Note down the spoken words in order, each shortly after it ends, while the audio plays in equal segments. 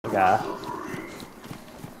guy.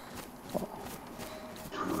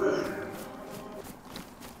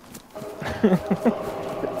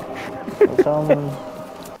 Tell him.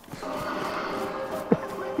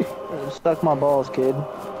 Stuck my balls, kid. I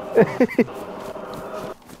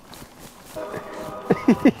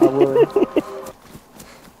would.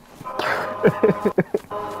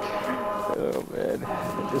 Oh man,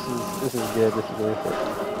 this is good. This is worth it.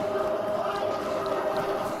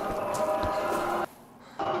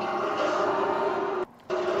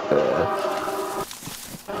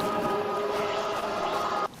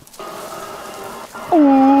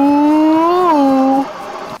 Ooh.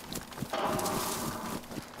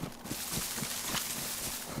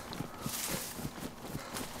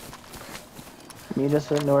 Meet us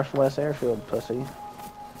at Northwest Airfield, pussy.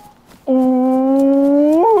 Ooh.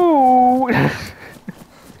 Or you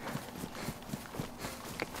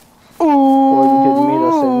could meet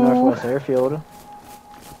us at Northwest Airfield.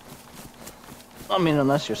 I mean,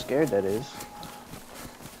 unless you're scared, that is.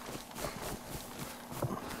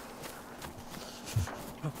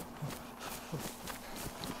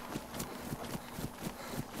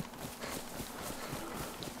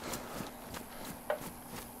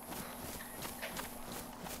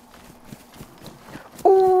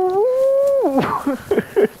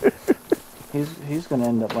 He's gonna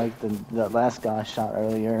end up like the last guy shot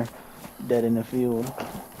earlier, dead in the field.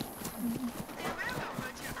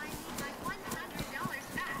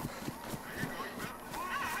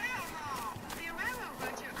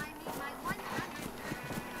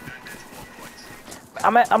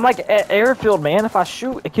 I'm like at airfield, man. If I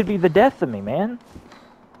shoot, it could be the death of me, man.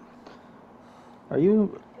 Are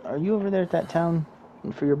you over there at that town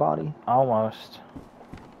for your body? Almost.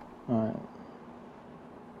 Alright.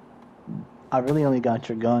 I really only got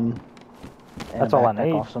your gun. And That's all I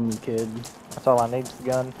need. off some kid. That's all I need is the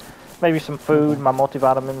gun. Maybe some food, my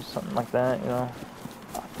multivitamins, something like that, you know.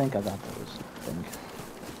 I think I got those. I think.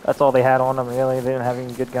 That's all they had on them, really. They didn't have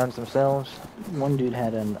any good guns themselves. One dude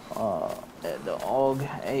had the AUG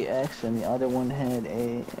AX, and the other one had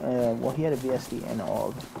a well, he had a VSD and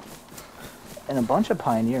AUG, and a bunch of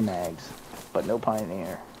Pioneer mags, but no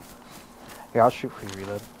Pioneer. Here, I'll shoot for you,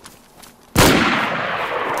 reload.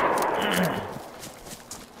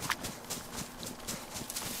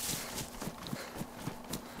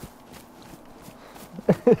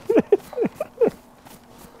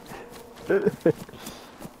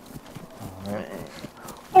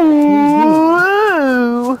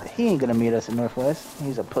 Ooh! He ain't gonna meet us at Northwest.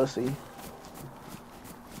 He's a pussy.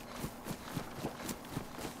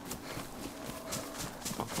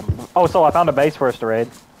 Oh, so I found a base for us to raid.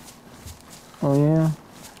 Oh yeah.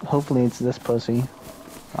 Hopefully it's this pussy.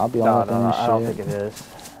 I'll be all up in this shit. I don't think it is.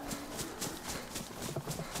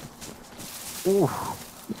 Ooh.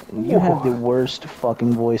 You have the worst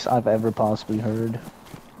fucking voice I've ever possibly heard.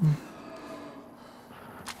 I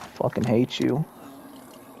fucking hate you.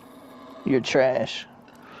 You're trash.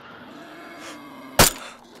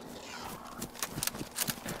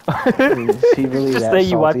 Is he really Just that say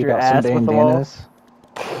you wipe salty your about ass some with the wall. bandanas?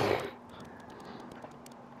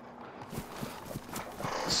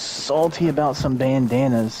 Salty about some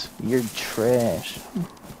bandanas. You're trash.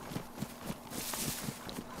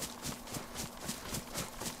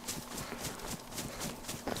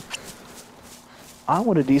 I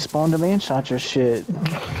would have despawned him and shot your shit.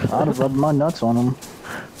 I'd have rubbed my nuts on him.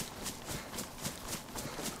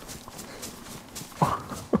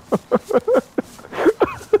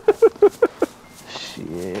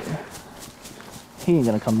 Shit. He ain't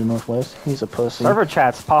gonna come to Northwest. He's a pussy. Server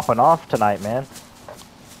chat's popping off tonight, man.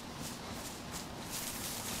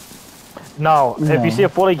 No, if you see a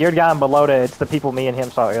fully geared guy in Belota, it's the people me and him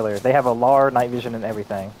saw earlier. They have a LAR, night vision, and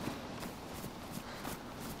everything.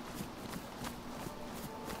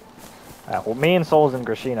 Well, me and Soul's in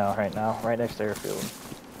Grashino right now, right next to airfield.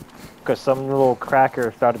 Because some little cracker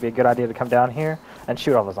thought it'd be a good idea to come down here and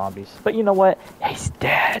shoot all the zombies. But you know what? He's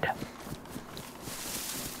dead.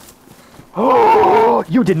 Oh,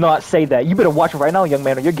 you did not say that. You better watch it right now, young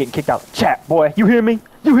man, or you're getting kicked out of the chat, boy. You hear me?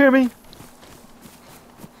 You hear me?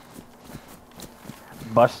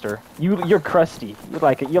 Buster, you're crusty.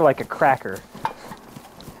 You're like a cracker.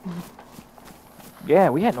 Yeah,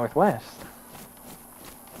 we had Northwest.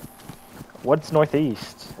 What's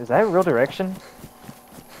northeast? Is that a real direction?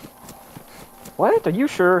 What? Are you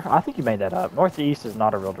sure? I think you made that up. Northeast is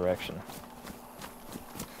not a real direction.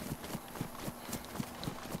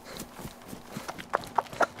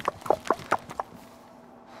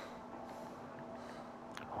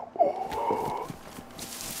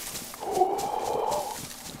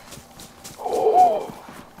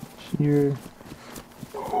 Your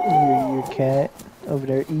cat over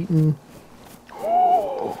there eating.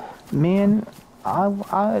 Man,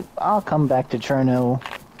 I'll come back to Cherno.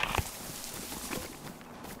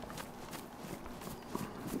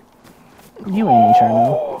 You ain't in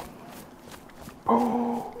Cherno.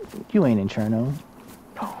 You ain't in Cherno.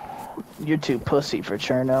 You're too pussy for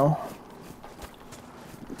Cherno.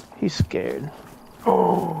 He's scared.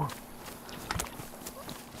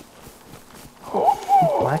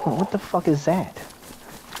 Black, what the fuck is that?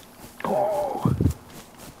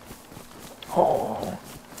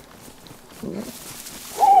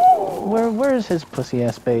 Where's his pussy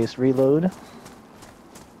ass base? Reload.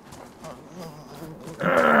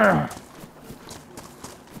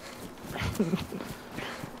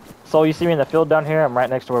 So you see me in the field down here? I'm right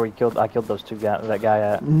next to where I killed those two guys, that guy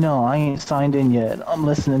at. No, I ain't signed in yet. I'm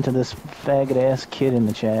listening to this faggot ass kid in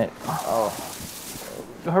the chat. Oh.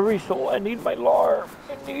 Hurry, Soul, I need my alarm.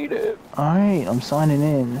 I need it. Alright, I'm signing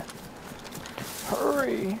in.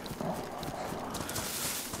 Hurry.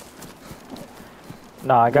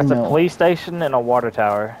 No, I got the police station and a water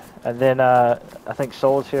tower. And then, I think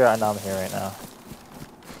Soul's here. I know I'm here right now.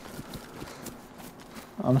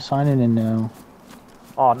 I'm signing in now.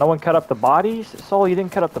 Oh, no one cut up the bodies? Soul, you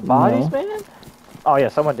didn't cut up the bodies, man? Oh, yeah,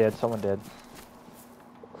 someone did. Someone did.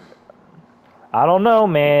 I don't know,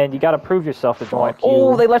 man. You gotta prove yourself to join.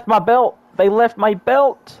 Oh, they left my belt. They left my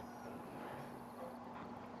belt.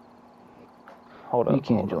 Hold up. You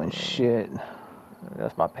can't join shit.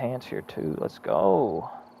 That's my pants here, too. Let's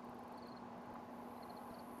go.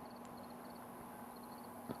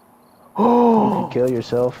 Oh! You can kill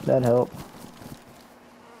yourself. That'd help.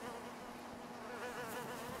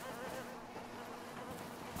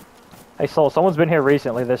 Hey, Soul, someone's been here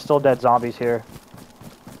recently. There's still dead zombies here.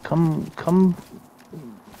 Come.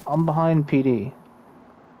 I'm behind PD.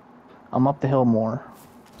 I'm up the hill more.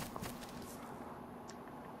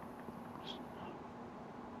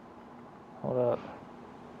 Hold up.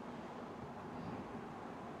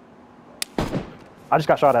 I just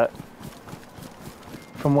got shot at.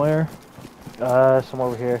 From where? Somewhere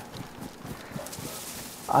over here.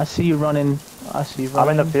 I see you running. I see you running.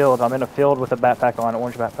 I'm in the field. I'm in a field with a backpack on, an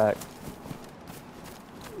orange backpack.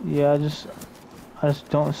 Yeah, I just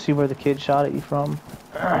don't see where the kid shot at you from.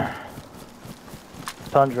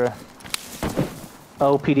 Tundra.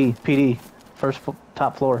 Oh, PD.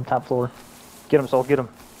 Top floor. Get him, Soul, get him.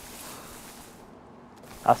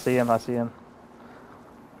 I see him.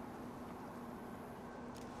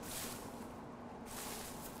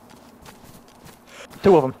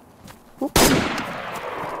 Two of them. Whoop.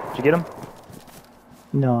 Did you get him?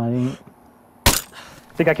 No, I didn't.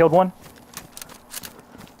 Think I killed one?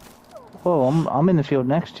 Whoa, I'm in the field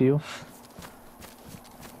next to you.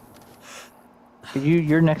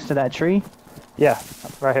 You're next to that tree? Yeah,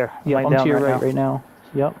 right here. Yeah, I'm to your right now.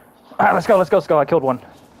 Yep. Alright, let's go. I killed one.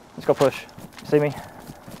 Let's go push. See me?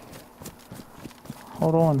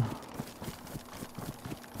 Hold on.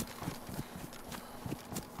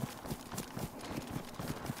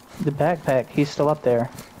 The backpack, he's still up there.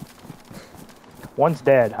 One's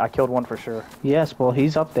dead. I killed one for sure. Yes, well,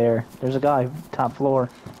 he's up there. There's a guy, top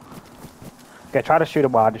floor. Okay, try to shoot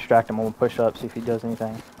him while I distract him. We'll push up, see if he does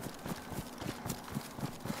anything.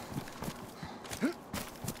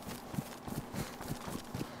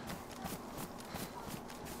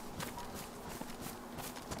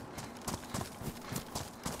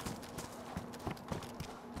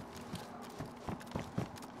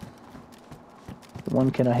 The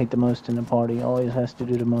one kid I hate the most in the party always has to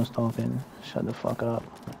do the most talking. Shut the fuck up.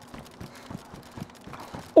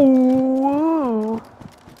 Ooh.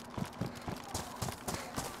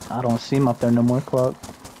 I don't see him up there no more, Clark.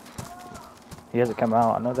 He hasn't come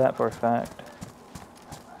out. I know that for a fact.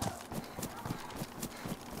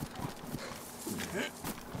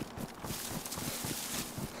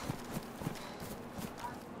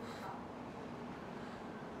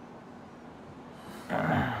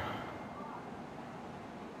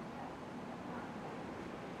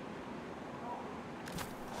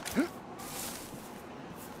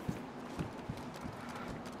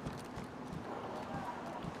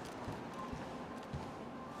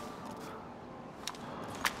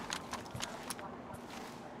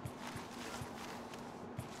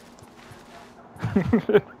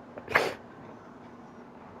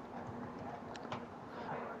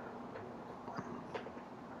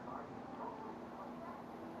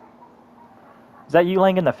 Is that you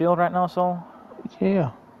laying in the field right now, Soul?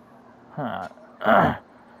 Yeah. Huh.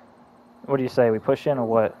 What do you say? We push in or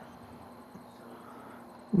what?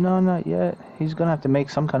 No, not yet. He's gonna have to make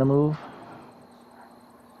some kind of move.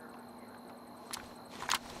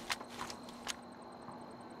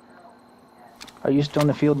 Are you still in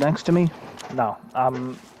the field next to me? No,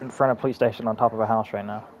 I'm in front of a police station on top of a house right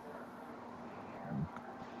now.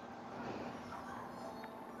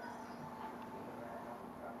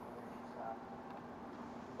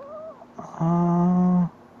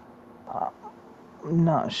 I'm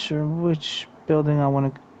not sure which building I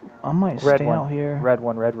want to. I might Red stay one. out here. Red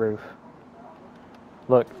one, red roof.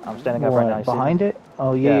 Look, I'm standing up right now. What, You see me? behind it?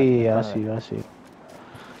 Oh yeah, Yeah, yeah, in yeah. I front of see it. you. I see you.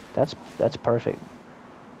 That's perfect.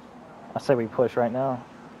 I say we push right now.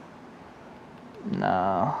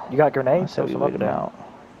 Nah. You got I grenades? said Throw we some wait up him there. out.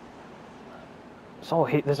 So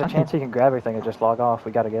there's a I can. chance he can grab everything and just log off.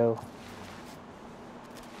 We gotta go.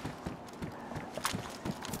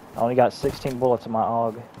 I only got 16 bullets in my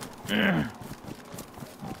AUG.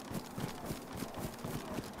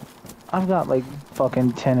 I've got like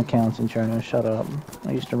fucking 10 accounts in Cherno. Shut up.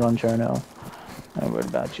 I used to run Cherno. I ain't worried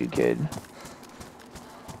about you, kid.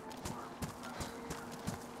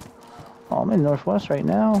 Oh, I'm in Northwest right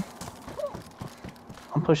now.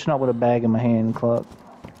 I'm pushing up with a bag in my hand, Cluck.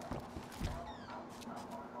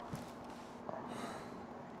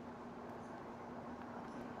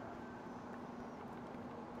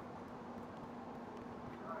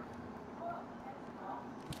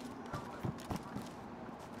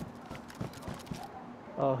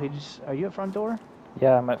 Oh, he just... Are you at front door?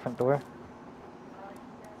 Yeah, I'm at front door.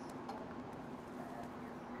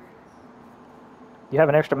 You have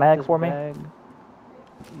an extra Drop mag this for me? bag.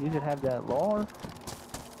 You could have that lore.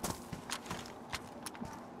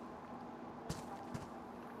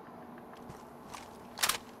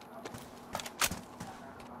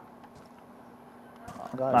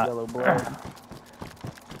 I got Nah. yellow blood.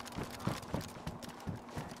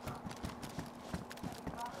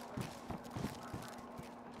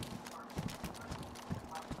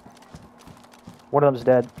 One of them's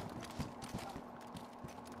dead.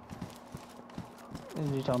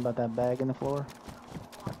 Is you talking about that bag in the floor?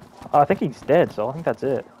 Oh, I think he's dead, so I think that's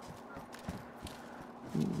it.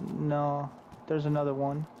 No, there's another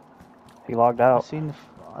one. He logged out.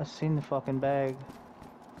 I seen the fucking bag.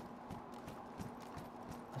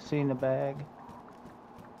 I seen the bag.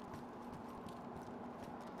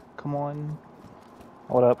 Come on.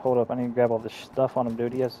 Hold up, hold up. I need to grab all this stuff on him,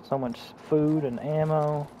 dude. He has so much food and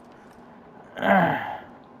ammo.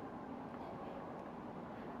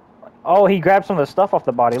 Oh, he grabbed some of the stuff off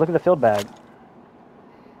the body. Look at the field bag.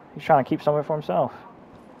 He's trying to keep some of it for himself.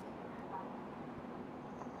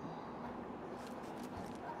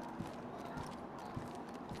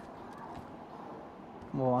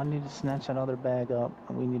 Well, I need to snatch that other bag up,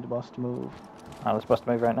 and we need to bust a move. Alright, let's bust a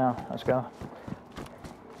move right now. Let's go.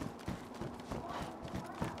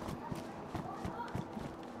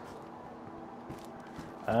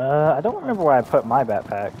 I don't remember where I put my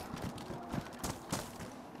backpack.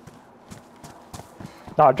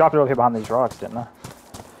 No, I dropped it over here behind these rocks, didn't I?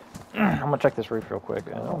 I'm gonna check this roof real quick.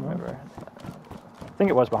 I don't remember. I think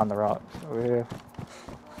it was behind the rocks. Over here.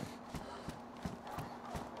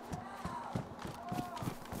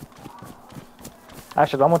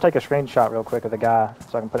 Actually, I'm gonna take a screenshot real quick of the guy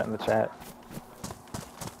so I can put it in the chat.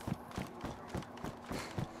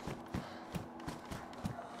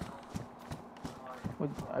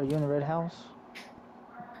 Are you in the red house?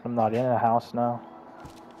 I'm not in a house now.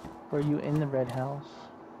 Were you in the red house?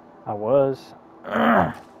 I was.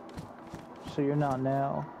 So you're not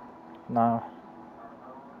now? No.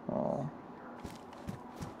 Oh.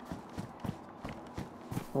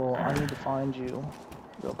 Well, I need to find you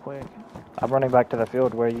real quick. I'm running back to the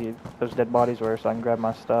field where those dead bodies were so I can grab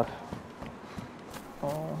my stuff.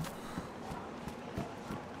 Oh.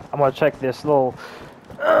 I'm gonna check this little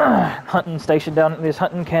hunting station down, this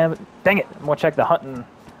hunting camp. Dang it! I'm gonna check the hunting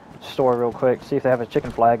store real quick, see if they have a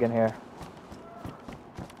chicken flag in here.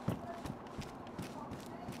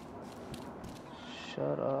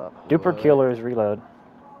 Shut up. Duper killers reload.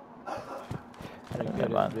 Get this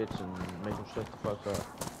bitch and make him shut the fuck up.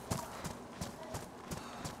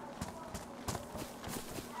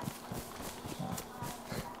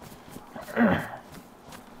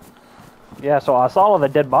 Yeah, so I saw all the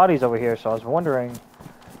dead bodies over here, so I was wondering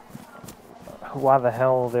why the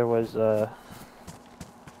hell there was all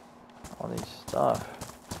these stuff.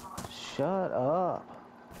 Shut up.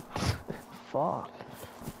 Fuck.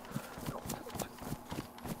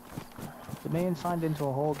 The man signed into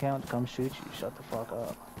a whole account to come shoot you. Shut the fuck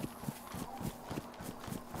up.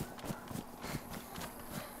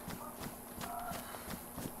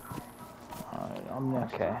 Alright, I'm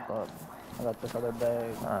next. Okay. I got this other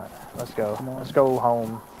bag. Alright, let's go. Come on. Let's go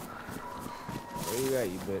home. Where you at,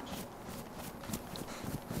 you bitch?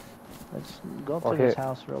 Let's go up to Okay. this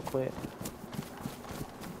house real quick.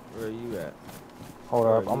 Where are you at? Hold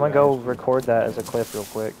Where up. are I'm you gonna go actually? record that as a clip real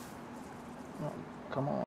quick. Come on.